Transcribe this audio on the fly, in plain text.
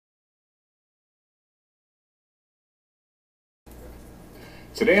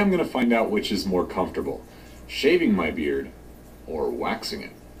Today I'm going to find out which is more comfortable, shaving my beard or waxing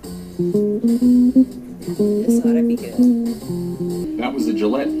it. This ought to be good. That was the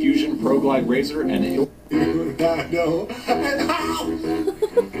Gillette Fusion ProGlide razor, and it...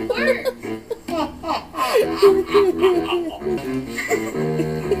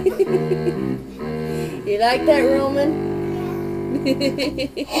 You like that, Roman?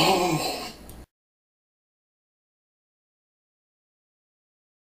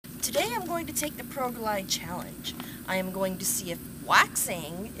 Today I'm going to take the proglide challenge. I am going to see if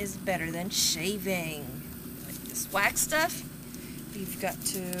waxing is better than shaving. Like this wax stuff, you've got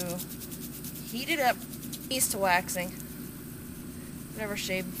to heat it up. Used to waxing. Never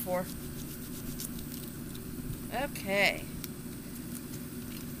shaved before. Okay.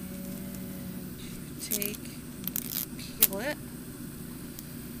 And you take, peel it.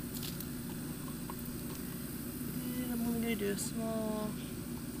 And I'm going to do a small...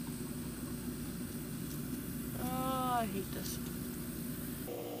 Oh, I hate this.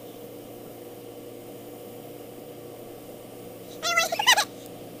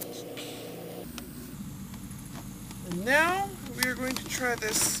 And now we are going to try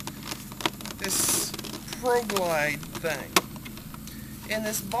this proglide thing. In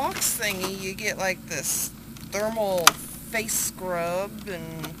this box thingy, you get like this thermal face scrub,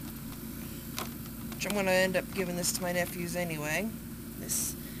 and which I'm going to end up giving this to my nephews anyway.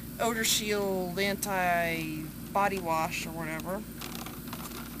 This odor shield anti-body wash or whatever.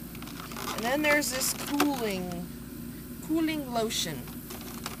 And then there's this cooling lotion.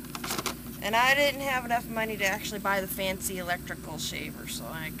 And I didn't have enough money to actually buy the fancy electrical shaver, so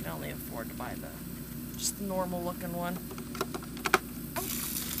I could only afford to buy just the normal looking one.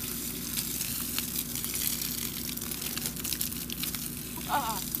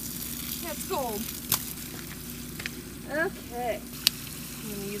 Ah, that's cold. Okay. I'm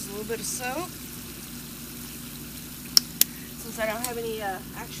going to use a little bit of soap, since I don't have any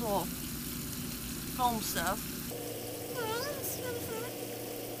actual foam stuff.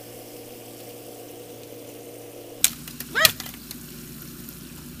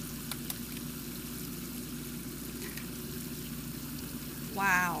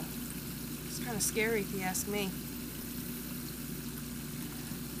 Wow. It's kind of scary if you ask me.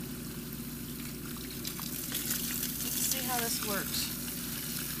 Let's see how this works.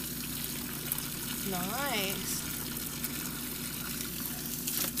 Nice.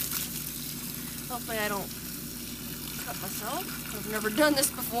 Hopefully I don't cut myself. I've never done this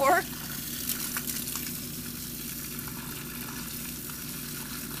before.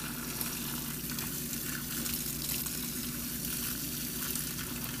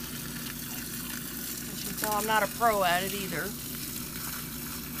 As you can tell, I'm not a pro at it either.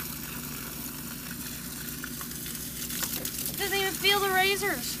 It doesn't even feel the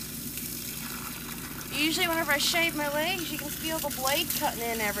razors. Usually whenever I shave my legs, you can feel the blade cutting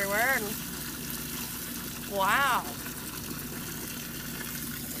in everywhere, and wow.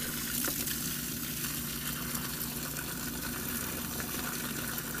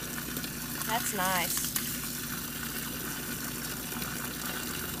 That's nice.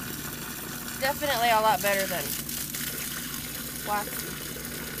 Definitely a lot better than waxing.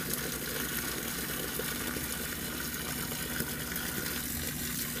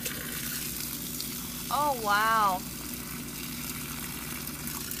 Oh, wow.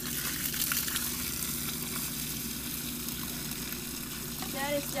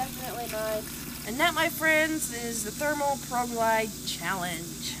 That is definitely nice. And that, my friends, is the Thermal ProGlide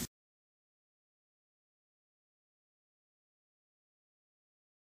Challenge.